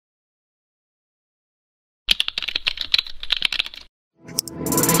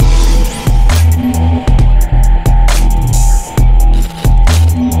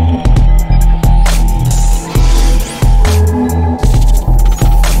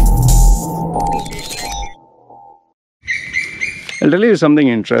I'll tell you something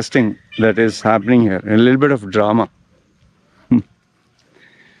interesting that is happening here. A little bit of drama.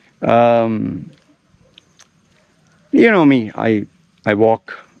 You know me, I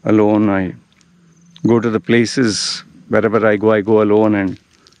walk alone. I go to the places, wherever I go alone, and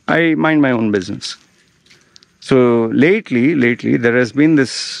I mind my own business. So lately, there has been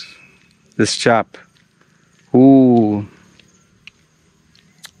this chap who,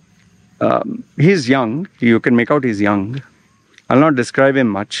 he's young. You can make out he's young. I'll not describe him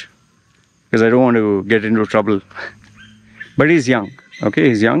much because I don't want to get into trouble. But he's young, okay?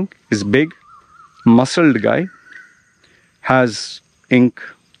 He's young, he's big, muscled guy, has ink,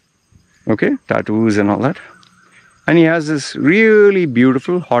 okay, tattoos and all that. And he has this really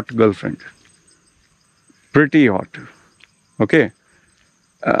beautiful, hot girlfriend. Pretty hot, okay?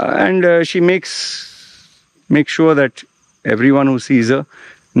 And she makes sure that everyone who sees her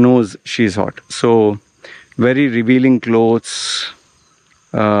knows she's hot. So, very revealing clothes,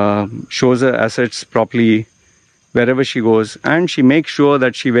 shows her assets properly wherever she goes, and she makes sure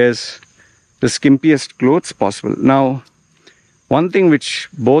that she wears the skimpiest clothes possible. Now, one thing which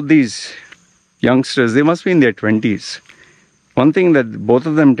both these youngsters, they must be in their 20s, one thing that both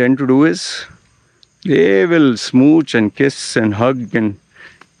of them tend to do is they will smooch and kiss and hug and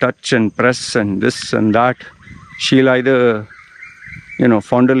touch and press and this and that. She'll either, you know,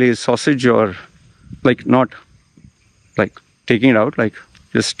 fondle his sausage or like not like taking it out, like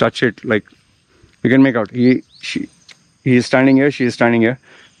just touch it, like you can make out he is standing here, she is standing here,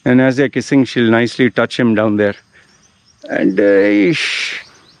 and as they're kissing, she'll nicely touch him down there, and it's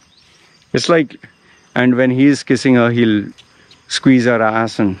like, and when he's kissing her, he'll squeeze her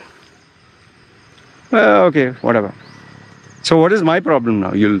ass and okay, whatever. So what is my problem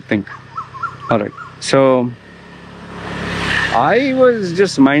now, you'll think? All right, so I was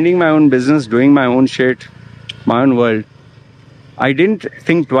just minding my own business, doing my own shit, my own world. I didn't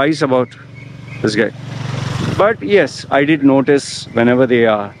think twice about this guy. But yes, I did notice whenever they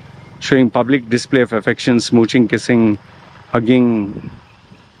are showing public display of affection, smooching, kissing, hugging,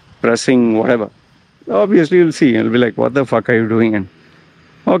 pressing, whatever. Obviously, you'll see. You'll be like, what the fuck are you doing? And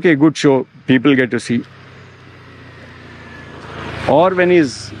okay, good show. People get to see. Or when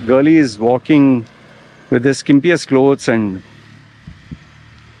his girlie is walking with the skimpiest clothes and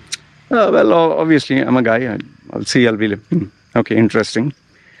well, obviously, I'm a guy. I'll see, I'll be like, okay, interesting.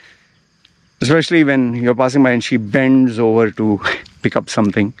 Especially when you're passing by and she bends over to pick up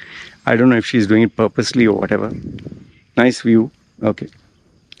something. I don't know if she's doing it purposely or whatever. Nice view. Okay.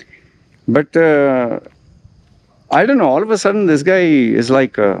 But I don't know. All of a sudden, this guy is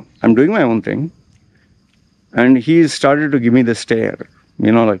like, I'm doing my own thing. And he started to give me the stare.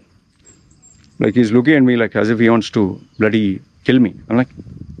 You know, like he's looking at me like as if he wants to bloody kill me. I'm like,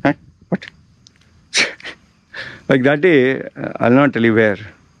 huh? What? Like that day, I'll not tell you where.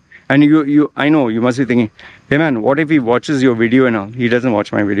 And I know, you must be thinking, hey man, what if he watches your video and all? He doesn't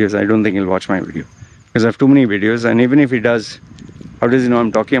watch my videos. I don't think he'll watch my video. Because I have too many videos. And even if he does, how does he know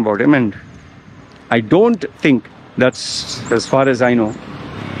I'm talking about him? And I don't think, that's as far as I know,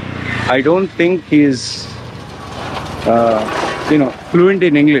 I don't think he's, you know, fluent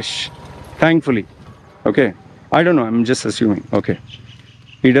in English. Thankfully. Okay. I don't know. I'm just assuming. Okay.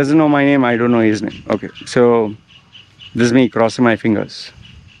 He doesn't know my name. I don't know his name. Okay. So, this is me crossing my fingers.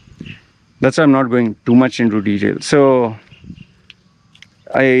 That's why I'm not going too much into detail. So,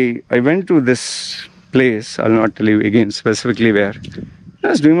 I went to this place. I'll not tell you again specifically where. I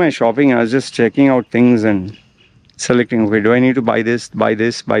was doing my shopping. I was just checking out things and selecting, okay, do I need to buy this, buy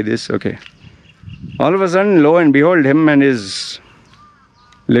this, buy this? Okay. All of a sudden, lo and behold, him and his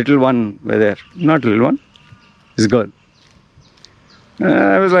little one were there. Not little one, his girl.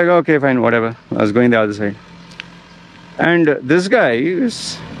 I was like, okay, fine, whatever. I was going the other side. And this guy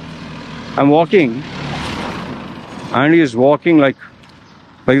is, I'm walking, and he is walking like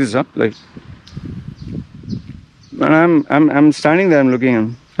this, huh? Like, and I'm standing there, I'm looking at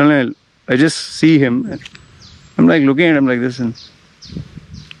him. Suddenly, I just see him. I'm like looking at him like this, and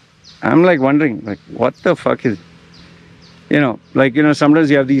I'm like wondering, like, what the fuck is, you know, like, you know,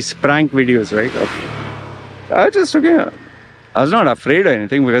 sometimes you have these prank videos, right? I just looking at, I was not afraid or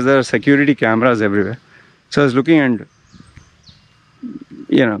anything because there are security cameras everywhere. So I was looking, and,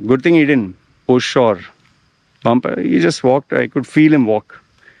 you know, good thing he didn't push or bump. He just walked. I could feel him walk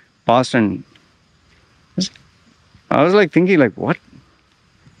past, and I was like thinking, like, what?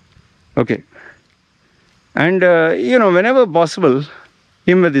 Okay. And, you know, whenever possible,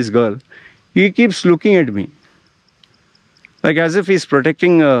 him with his girl, he keeps looking at me. Like as if he's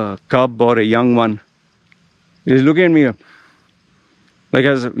protecting a cub or a young one. He's looking at me, like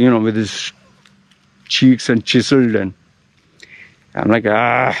as, you know, with his cheeks and chiseled. And I'm like,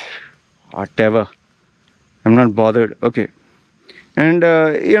 whatever. I'm not bothered. Okay. And,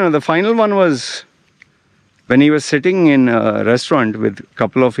 the final one was when he was sitting in a restaurant with a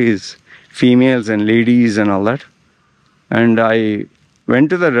couple of his females and ladies and all that. And I went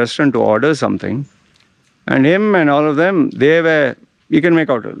to the restaurant to order something. And him and all of them, they were, you can make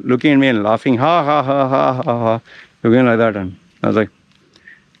out, looking at me and laughing, ha, ha, ha, ha, ha, ha, looking like that. And I was like,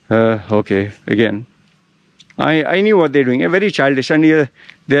 okay, again. I knew what they're doing. They're very childish. And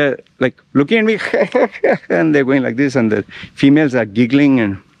they're like looking at me and they're going like this. And the females are giggling.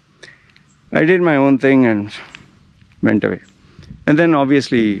 And I did my own thing and went away. And then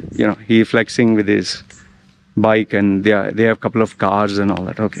obviously, he flexing with his bike and they have a couple of cars and all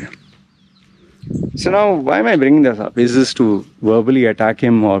that. Okay. So now, why am I bringing this up? Is this to verbally attack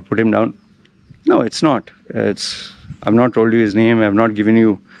him or put him down? No, it's not. I've not told you his name. I've not given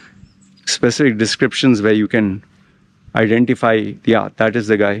you specific descriptions where you can identify, yeah, that is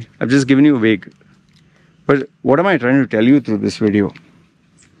the guy. I've just given you vague. But what am I trying to tell you through this video?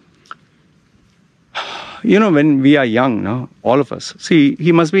 When we are young, no, all of us, see,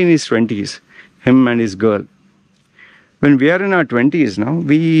 he must be in his 20s, him and his girl. When we are in our 20s now,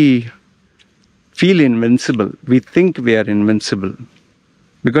 we feel invincible. We think we are invincible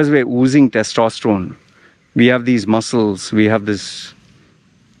because we're oozing testosterone. We have these muscles. We have this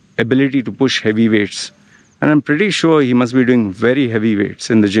ability to push heavy weights. And I'm pretty sure he must be doing very heavy weights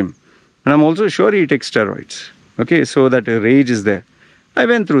in the gym. And I'm also sure he takes steroids. Okay, so that rage is there. I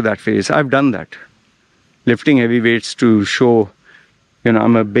went through that phase. I've done that. Lifting heavy weights to show,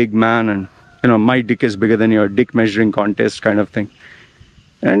 I'm a big man and, my dick is bigger than your dick measuring contest kind of thing.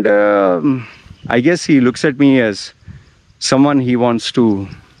 And I guess he looks at me as someone he wants to,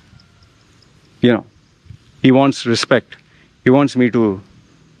 he wants respect. He wants me to,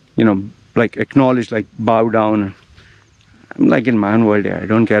 like acknowledge, like bow down. I'm like in my own world, I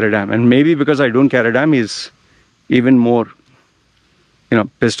don't care a damn. And maybe because I don't care a damn, he's even more,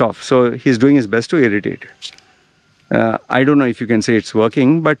 pissed off. So he's doing his best to irritate. I don't know if you can say it's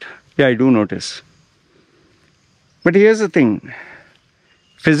working, but yeah, I do notice. But here's the thing.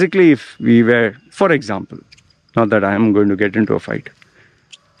 Physically, if we were, for example, not that I am going to get into a fight.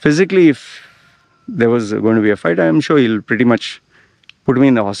 Physically, if there was going to be a fight, I am sure he'll pretty much put me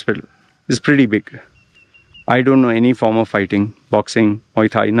in the hospital. It's pretty big. I don't know any form of fighting, boxing, Muay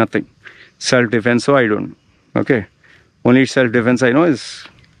Thai, nothing. Self-defense, so I don't know. Okay. Only self-defense I know is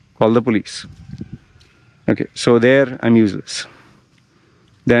call the police. Okay, so there I'm useless.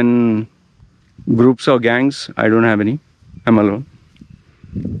 Then groups or gangs, I don't have any. I'm alone.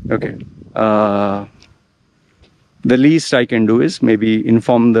 Okay. The least I can do is maybe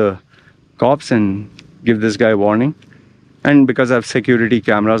inform the cops and give this guy a warning. And because I have security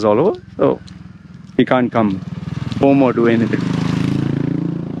cameras all over, so he can't come home or do anything.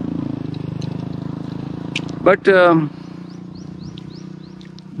 But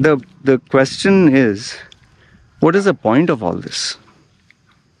the question is, what is the point of all this?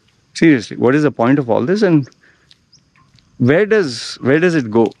 Seriously, what is the point of all this, and where does it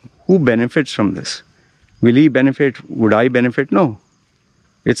go? Who benefits from this? Will he benefit? Would I benefit? No.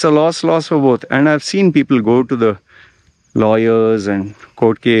 It's a loss for both. And I've seen people go to the lawyers and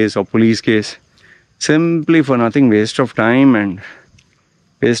court case or police case simply for nothing, waste of time and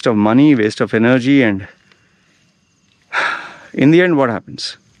waste of money, waste of energy, and in the end, what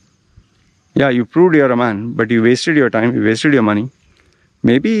happens? Yeah, you proved you're a man, but you wasted your time, you wasted your money.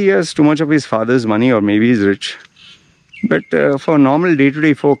 Maybe he has too much of his father's money, or maybe he's rich. But for normal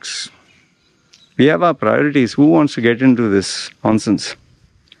day-to-day folks, we have our priorities. Who wants to get into this nonsense?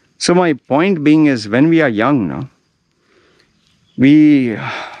 So my point being is, when we are young now, we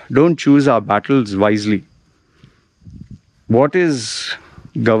don't choose our battles wisely. What is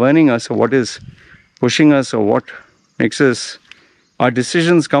governing us, or what is pushing us, or what makes us, our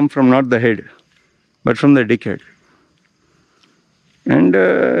decisions come from not the head, but from the dickhead. And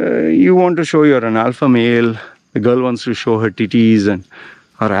you want to show you're an alpha male, the girl wants to show her titties and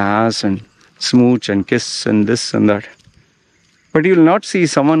her ass and smooch and kiss and this and that. But you'll not see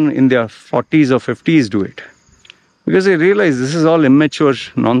someone in their 40s or 50s do it. Because they realize this is all immature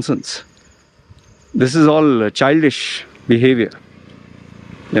nonsense. This is all childish behavior.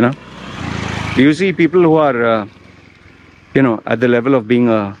 Do you see people who are, at the level of being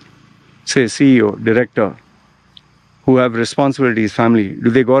a, say, CEO, director, who have responsibilities, family? Do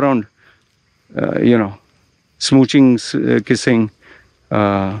they go around, smooching, kissing,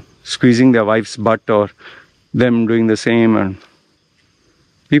 squeezing their wife's butt, or them doing the same? And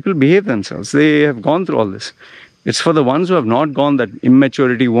people behave themselves. They have gone through all this. It's for the ones who have not gone that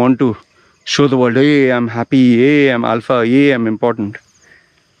immaturity, want to show the world, hey, I'm happy, hey, I'm alpha, hey, I'm important.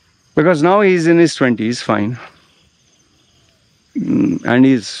 Because now he's in his 20s, fine. And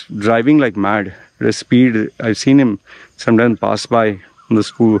he's driving like mad at a speed. I've seen him sometimes pass by on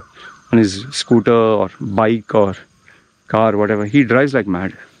on his scooter or bike or car, whatever. He drives like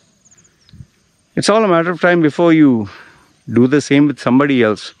mad. It's all a matter of time before you do the same with somebody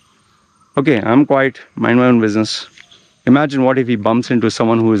else. Okay, I'm quiet, mind my own business. Imagine what if he bumps into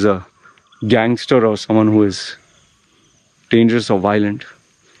someone who is a gangster or someone who is dangerous or violent,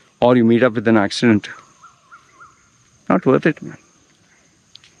 or you meet up with an accident. Not worth it, man.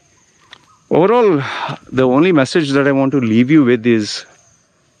 Overall, the only message that I want to leave you with is,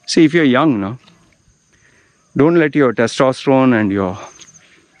 see, if you're young now, don't let your testosterone and your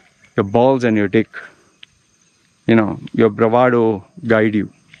balls and your dick, your bravado guide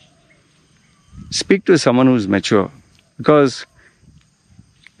you. Speak to someone who's mature. Because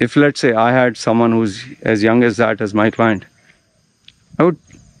if, let's say, I had someone who's as young as that as my client, I would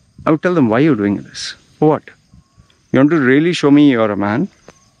tell them, why are you doing this? For what? You want to really show me you're a man?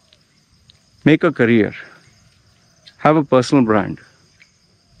 Make a career. Have a personal brand.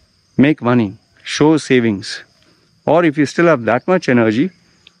 Make money. Show savings. Or if you still have that much energy,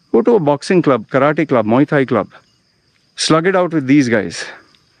 go to a boxing club, karate club, Muay Thai club. Slug it out with these guys.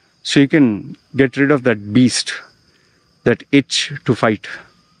 So you can get rid of that beast, that itch to fight.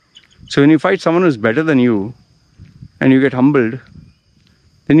 So when you fight someone who's better than you, and you get humbled,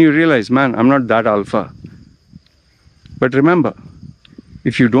 then you realize, man, I'm not that alpha. But remember,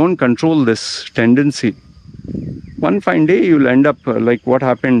 if you don't control this tendency, one fine day you'll end up like what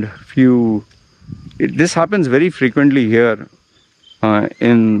happened this happens very frequently here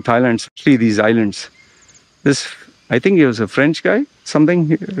in Thailand, especially these islands. I think he was a French guy,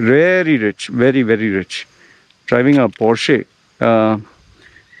 something very rich, very, very rich, driving a Porsche.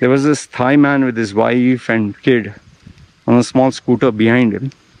 There was this Thai man with his wife and kid on a small scooter behind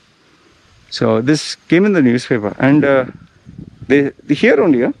him. So this came in the newspaper, and here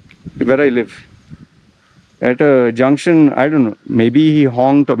only, where I live, at a junction, I don't know, maybe he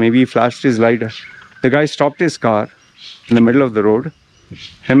honked or maybe he flashed his light. The guy stopped his car in the middle of the road.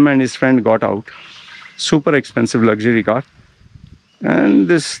 Him and his friend got out. Super expensive luxury car. And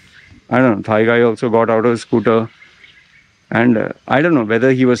this, I don't know, Thai guy also got out of his scooter. And I don't know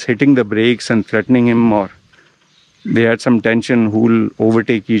whether he was hitting the brakes and threatening him, or they had some tension who'll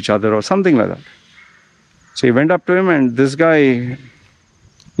overtake each other or something like that. So he went up to him, and this guy,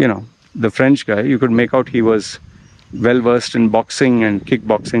 the French guy, you could make out he was well versed in boxing and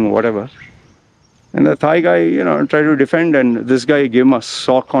kickboxing, whatever. And the Thai guy, tried to defend, and this guy gave him a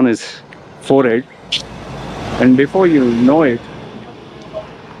sock on his forehead. And before you know it,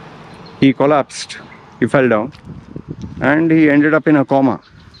 he collapsed. He fell down. And he ended up in a coma.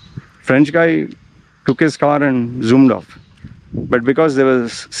 French guy took his car and zoomed off. But because there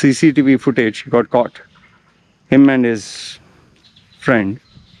was CCTV footage, he got caught. Him and his friend.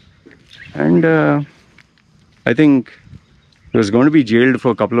 And I think he was going to be jailed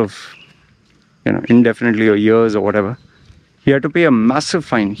for a couple of, indefinitely, or years or whatever. He had to pay a massive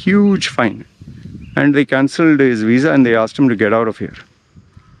fine, huge fine. And they cancelled his visa and they asked him to get out of here.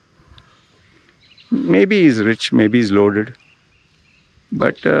 Maybe he's rich, maybe he's loaded.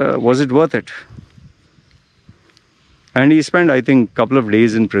 But was it worth it? And he spent, I think, a couple of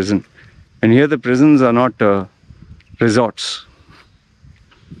days in prison. And here the prisons are not resorts.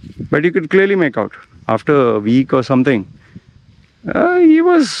 But you could clearly make out, after a week or something, he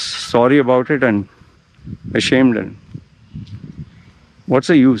was sorry about it and ashamed. And what's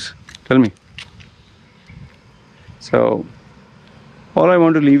the use? Tell me. So, all I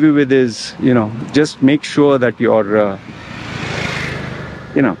want to leave you with is, just make sure that you're,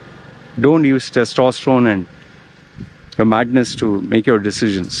 don't use testosterone and your madness to make your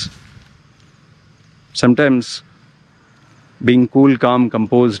decisions. Sometimes being cool, calm,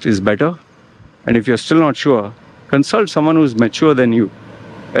 composed is better. And if you're still not sure, consult someone who's mature than you,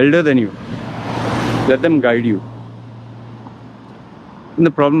 elder than you. Let them guide you. And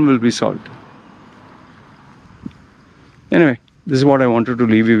the problem will be solved. Anyway, this is what I wanted to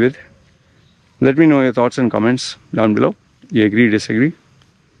leave you with. Let me know your thoughts and comments down below. You agree, disagree.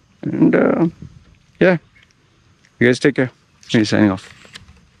 And yeah, you guys take care. Me signing off.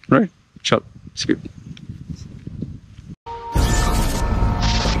 Right? Ciao. See you.